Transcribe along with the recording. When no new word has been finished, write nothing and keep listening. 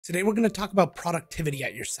Today we're going to talk about productivity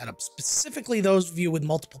at your setup, specifically those of you with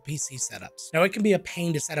multiple PC setups. Now it can be a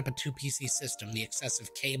pain to set up a 2-PC system, the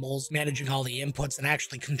excessive cables, managing all the inputs, and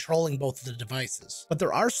actually controlling both of the devices. But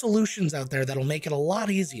there are solutions out there that'll make it a lot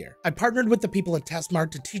easier. I partnered with the people at Tesmart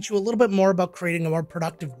to teach you a little bit more about creating a more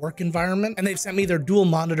productive work environment, and they've sent me their dual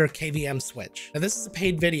monitor KVM switch. Now this is a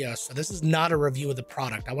paid video, so this is not a review of the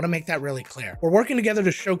product. I want to make that really clear. We're working together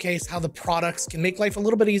to showcase how the products can make life a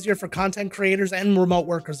little bit easier for content creators and remote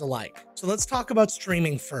workers alike. So let's talk about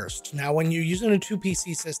streaming first. Now, when you're using a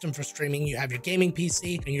 2-PC system for streaming, you have your gaming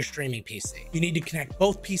PC and your streaming PC. You need to connect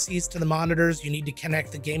both PCs to the monitors. You need to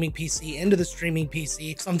connect the gaming PC into the streaming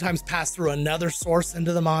PC, sometimes pass through another source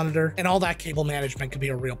into the monitor, and all that cable management can be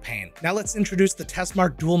a real pain. Now let's introduce the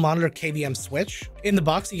Tesmart Dual Monitor KVM Switch. In the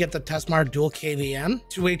box, you get the Tesmart Dual KVM,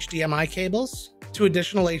 2 HDMI cables, 2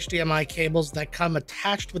 additional HDMI cables that come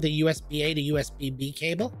attached with a USB-A to USB-B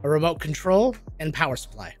cable, a remote control, and power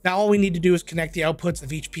supply. Now all we need to do is connect the outputs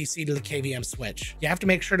of each PC to the KVM switch. You have to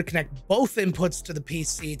make sure to connect both inputs to the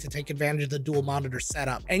PC to take advantage of the dual monitor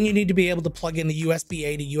setup. And you need to be able to plug in the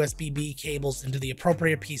USB-A to USB-B cables into the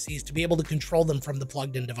appropriate PCs to be able to control them from the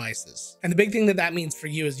plugged-in devices. And the big thing that means for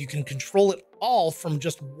you is you can control it all from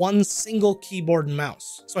just one single keyboard and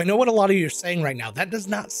mouse. So I know what a lot of you are saying right now. That does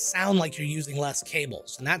not sound like you're using less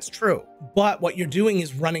cables, and that's true. But what you're doing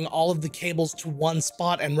is running all of the cables to one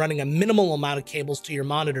spot and running a minimal amount of cables to your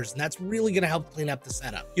monitors, and that's really going to help clean up the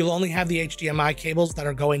setup. You'll only have the HDMI cables that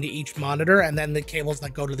are going to each monitor, and then the cables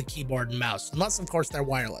that go to the keyboard and mouse, unless of course they're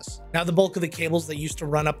wireless. Now the bulk of the cables that used to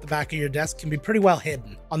run up the back of your desk can be pretty well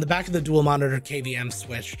hidden. On the back of the dual monitor KVM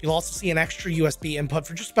switch, you'll also see an extra USB input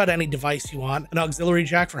for just about any device you want, an auxiliary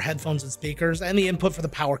jack for headphones and speakers, and the input for the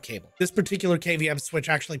power cable. This particular KVM switch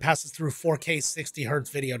actually passes through 4K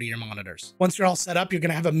 60Hz video to your monitors. Once you're all set up, you're going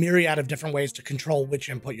to have a myriad of different ways to control which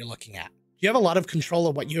input you're looking at. You have a lot of control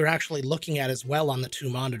of what you're actually looking at as well on the 2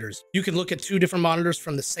 monitors. You can look at 2 different monitors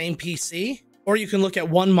from the same PC, or you can look at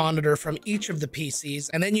 1 monitor from each of the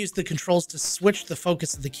PCs and then use the controls to switch the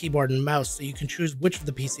focus of the keyboard and mouse so you can choose which of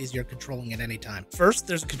the PCs you're controlling at any time. First,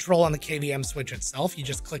 there's a control on the KVM switch itself. You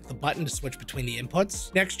just click the button to switch between the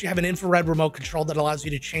inputs. Next, you have an infrared remote control that allows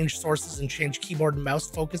you to change sources and change keyboard and mouse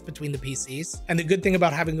focus between the PCs. And the good thing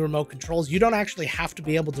about having the remote controls, you don't actually have to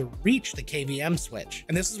be able to reach the KVM switch.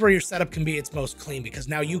 And this is where your setup can be its most clean, because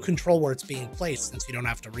now you control where it's being placed since you don't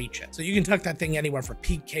have to reach it. So you can tuck that thing anywhere for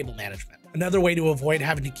peak cable management. Another way to avoid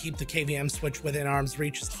having to keep the KVM switch within arm's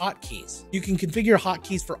reach is hotkeys. You can configure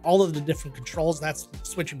hotkeys for all of the different controls. That's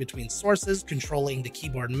switching between sources, controlling the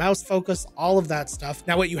keyboard and mouse focus, all of that stuff.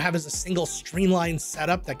 Now what you have is a single streamlined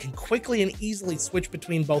setup that can quickly and easily switch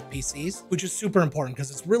between both PCs, which is super important because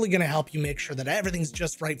it's really going to help you make sure that everything's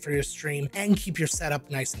just right for your stream and keep your setup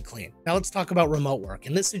nice and clean. Now let's talk about remote work.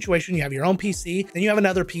 In this situation, you have your own PC, then you have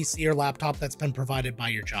another PC or laptop that's been provided by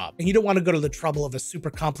your job. And you don't want to go to the trouble of a super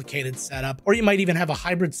complicated setup, or you might even have a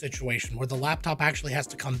hybrid situation where the laptop actually has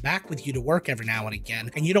to come back with you to work every now and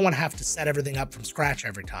again, and you don't want to have to set everything up from scratch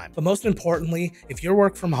every time. But most importantly, if you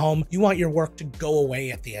work from home, you want your work to go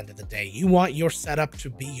away at the end of the day. You want your setup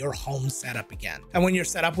to be your home setup again. And when you're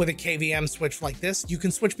set up with a KVM switch like this, you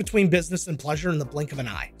can switch between business and pleasure in the blink of an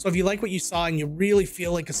eye. So if you like what you saw and you really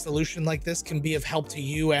feel like a solution like this can be of help to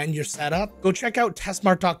you and your setup, go check out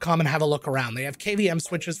Tesmart.com and have a look around. They have KVM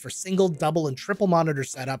switches for single, double, and triple monitor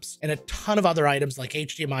setups, and a ton of other items like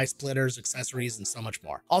HDMI splitters, accessories, and so much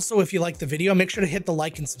more. Also, if you like the video, make sure to hit the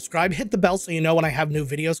like and subscribe. Hit the bell so you know when I have new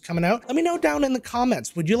videos coming out. Let me know down in the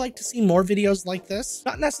comments, would you like to see more videos like this?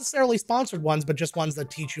 Not necessarily sponsored ones, but just ones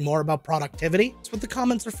that teach you more about productivity. That's what the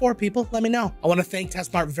comments are for, people. Let me know. I want to thank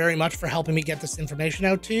Tesmart very much for helping me get this information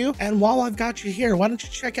out to you. And while I've got you here, why don't you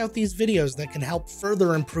check out these videos that can help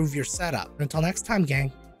further improve your setup? Until next time,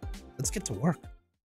 gang, let's get to work.